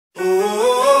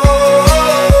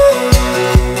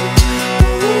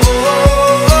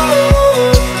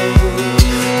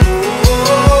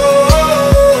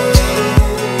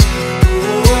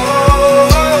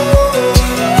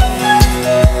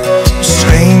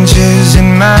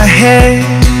my head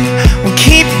will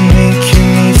keep making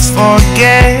me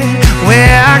forget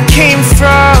where I came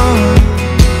from,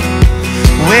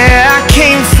 where I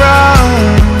came from.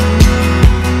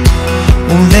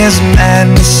 Well, there's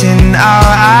madness in our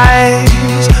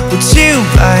eyes, we're too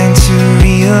blind to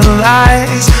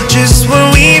realize just what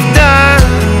we've done,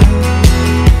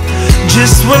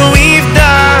 just what we've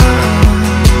done.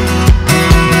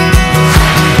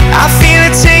 I feel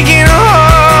it taking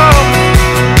hold,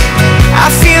 I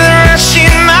feel it rush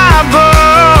in my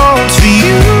bones for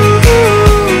you.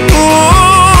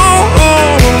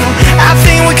 I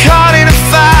think we're caught in a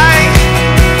fight,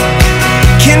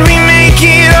 can we make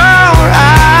it alright?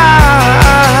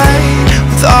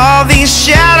 With all these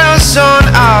shadows on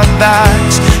our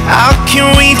backs, how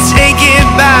can we take it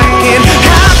back? And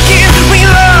how can we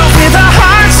love with our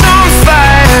hearts on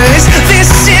fire? Is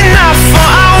this enough, or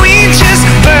are we just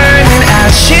burning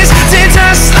ashes to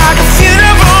dust like a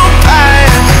funeral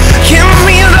pyre? Can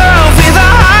we love with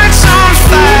our hearts on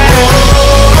fire?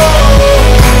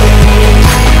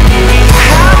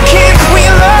 How can we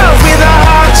love with our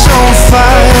hearts on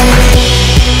fire?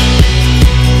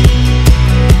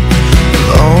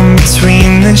 Alone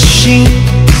between the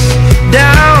sheets,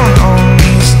 down on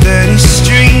these dirty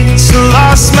streets, I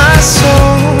lost my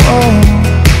soul,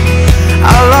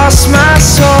 I lost my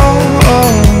soul.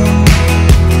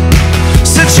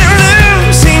 Such a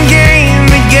losing game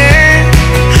again,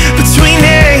 between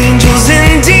angels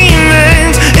and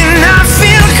demons, and I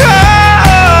feel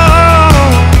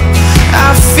cold,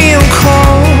 I feel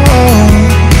cold.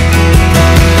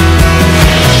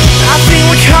 I think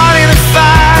we're caught in a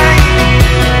fight,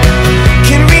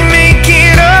 can we make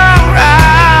it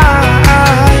alright?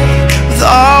 With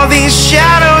all these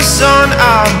shadows on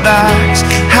our backs,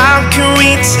 how can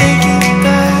we take it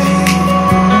back?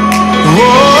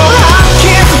 Whoa, how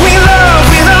can we love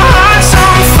with our hearts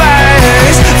on fire?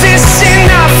 Is this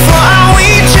enough, or are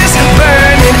we just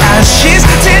burning ashes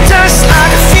to dust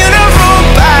like a funeral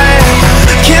pyre?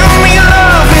 Can we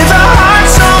love with our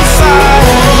hearts on fire?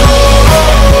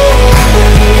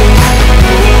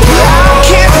 How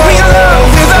can we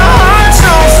love with our hearts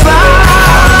on fire?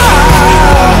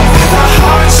 With our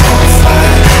hearts on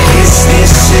fire, is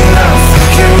this enough?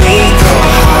 Can we go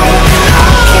higher?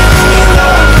 How can we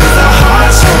love with our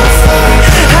hearts on fire?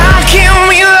 How can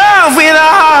we love with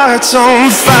our hearts on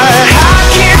fire? How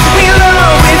can we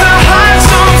love with our hearts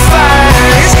on fire?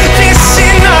 Is this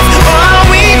enough, or are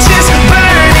we just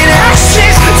burning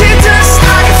ashes to dust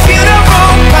like a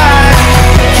funeral pyre?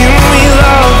 Can we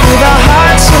love with our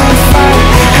hearts on fire?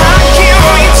 How can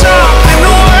we talk when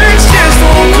the words just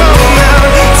won't come out?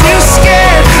 Too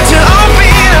scared to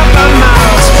open up our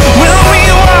mouths. Will we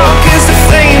walk as the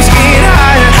flames get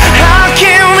higher? How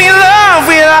can we love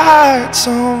with our hearts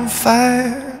on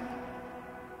fire?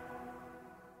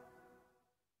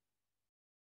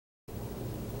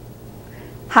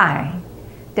 Hi,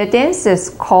 the dance is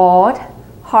called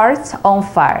Hearts on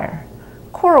Fire,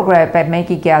 choreographed by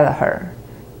Maggie Gallagher.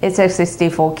 It's a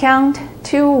 64 count,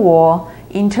 2-wall,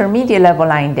 intermediate level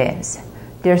line dance.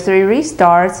 There are 3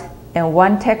 restarts and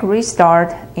 1 tech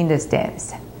restart in this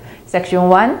dance. Section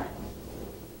 1,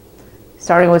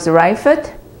 starting with the right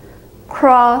foot,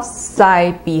 cross,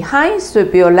 side, behind,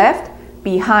 sweep your left,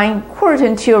 behind,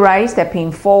 quarter to your right,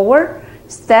 stepping forward,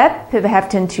 step, pivot half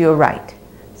turn to your right.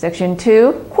 Section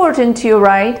 2, quarter to your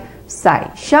right,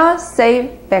 side, shot,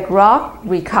 save, back rock,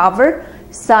 recover,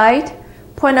 side,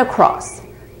 point across,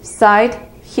 side,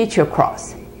 hit your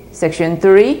cross. Section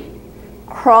 3,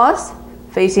 cross,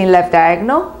 facing left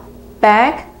diagonal,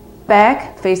 back,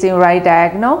 back, facing right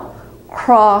diagonal,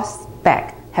 cross,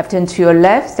 back, half turn to your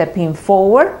left, stepping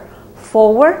forward,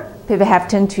 forward, pivot half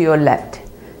turn to your left.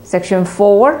 Section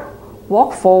 4,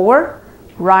 walk forward,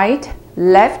 right,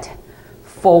 left,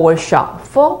 forward shot,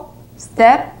 full,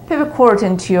 step, pivot quarter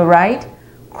turn to your right,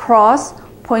 cross,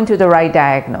 point to the right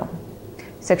diagonal.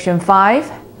 Section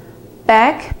 5,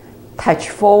 back, touch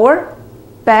forward,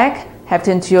 back, half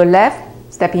turn to your left,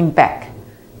 stepping back,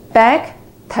 back,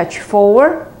 touch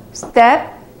forward,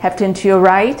 step, half turn to your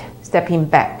right, stepping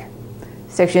back.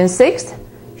 Section 6,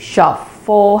 shot,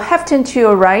 full, half turn to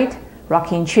your right,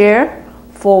 rocking chair,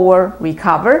 forward,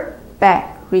 recover,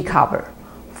 back, recover,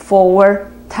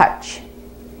 forward, touch.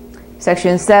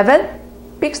 Section 7,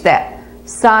 big step,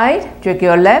 side, drag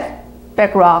your left,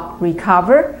 back rock,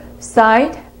 recover,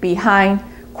 side, behind,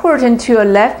 quarter turn to your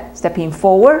left, stepping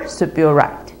forward, sweep your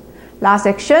right. Last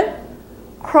section,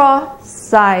 cross,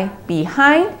 side,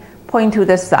 behind, point to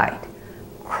the side,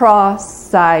 cross,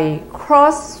 side,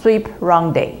 cross, sweep,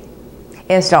 ronde,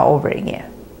 and start over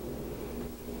again.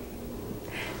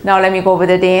 Now let me go over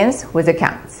the dance with the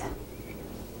counts.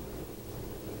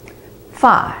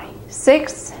 5,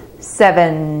 6,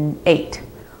 7, 8.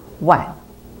 1,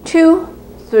 2,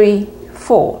 3,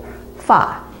 4,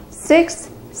 5, 6,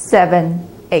 7,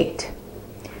 8.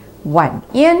 1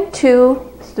 and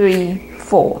 2, 3,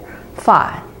 4,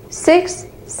 5, 6,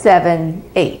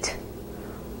 7, 8.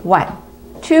 1,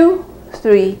 2,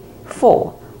 3,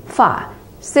 4, 5,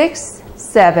 6,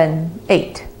 7,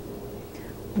 8.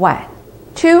 1,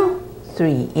 2,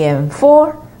 3 and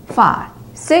 4, 5,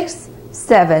 6,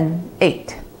 7,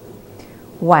 8.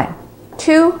 1,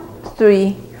 2,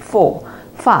 3, 4,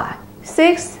 5,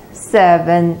 6,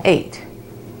 7, 8.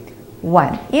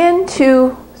 1 and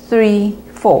 2, 3,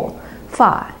 4,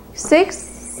 5, 6,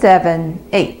 7,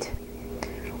 8.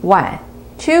 1,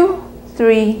 2,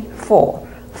 3, 4,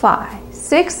 5,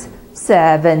 6,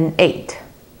 7, 8.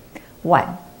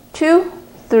 1, 2,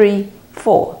 3,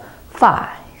 4,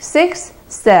 5, 6,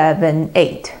 7,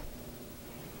 8.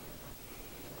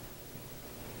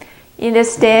 In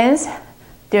this dance,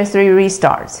 there are 3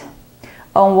 restarts.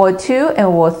 On wall 2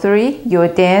 and wall 3, you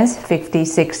will dance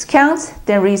 56 counts,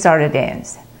 then restart the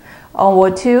dance. On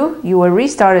wall 2, you will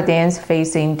restart the dance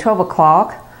facing 12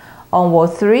 o'clock. On wall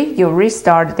 3, you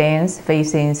restart the dance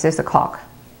facing 6 o'clock.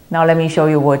 Now let me show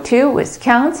you wall 2 with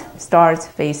counts, starts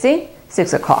facing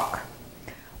 6 o'clock.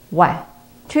 1,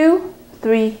 2,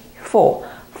 3, 4,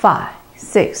 5,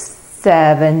 6,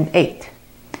 7, 8.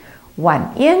 1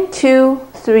 and 2,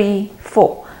 3,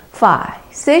 4, 5,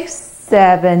 6,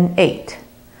 7, 8.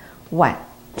 1,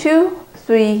 2,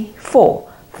 3, 4,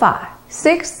 5,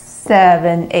 6,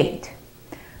 7, 8.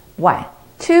 1,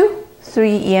 2,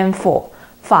 3 and 4,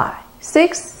 5,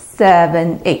 6,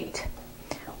 7, 8.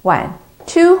 1,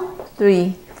 2,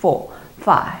 3, 4,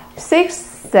 5, 6,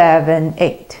 7,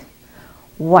 8.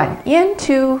 1 and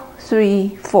 2,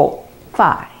 3, 4,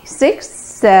 5, 6,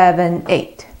 7,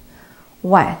 8.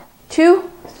 1, 2,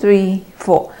 3,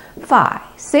 4, 5,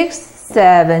 6,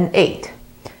 7, 8.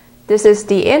 This is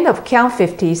the end of count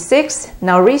 56.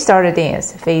 Now restart the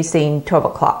dance facing 12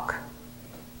 o'clock.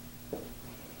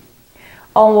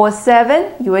 On wall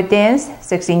 7, you will dance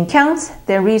 16 counts,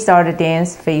 then restart the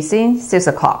dance facing 6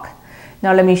 o'clock.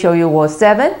 Now let me show you wall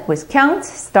 7 with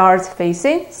counts, starts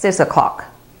facing 6 o'clock.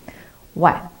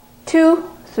 1, 2,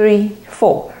 3,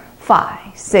 4,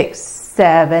 5, 6,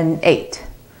 7, 8.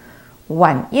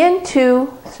 1 and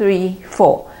 2, 3,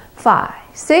 4, 5,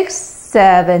 6,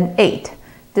 7, 8.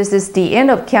 This is the end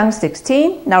of count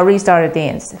 16. Now restart the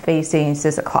dance facing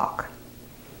 6 o'clock.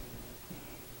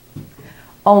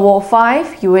 On wall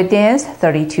 5, you will dance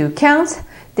 32 counts,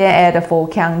 then add a full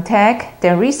count tag,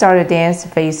 then restart the dance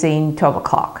facing 12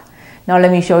 o'clock. Now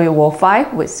let me show you wall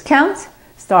 5 with counts,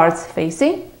 starts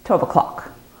facing 12 o'clock.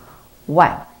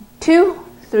 1, 2,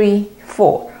 3,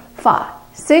 4, 5,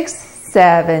 6,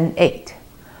 7, 8.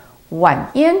 1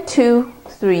 and 2,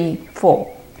 3,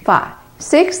 4, 5,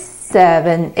 6,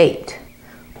 7, 8.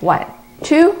 1,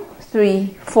 2,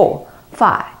 3, 4,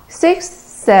 5, 6,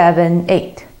 7,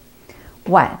 8.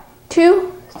 1,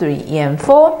 2, 3 and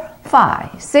 4,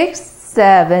 5, 6,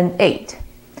 7, 8.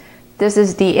 This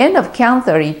is the end of count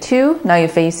 32. Now you're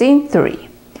facing 3.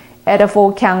 Add a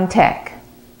full count tag.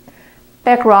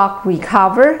 Back rock,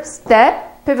 recover,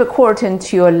 step, pivot quarter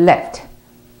to your left.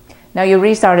 Now you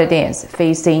restart the dance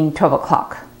facing 12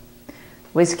 o'clock.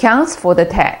 With counts for the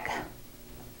tag.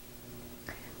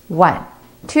 1,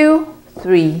 2,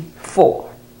 3, 4.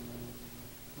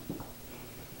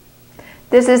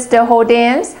 This is the whole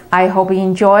dance. I hope you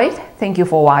enjoyed. Thank you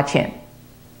for watching.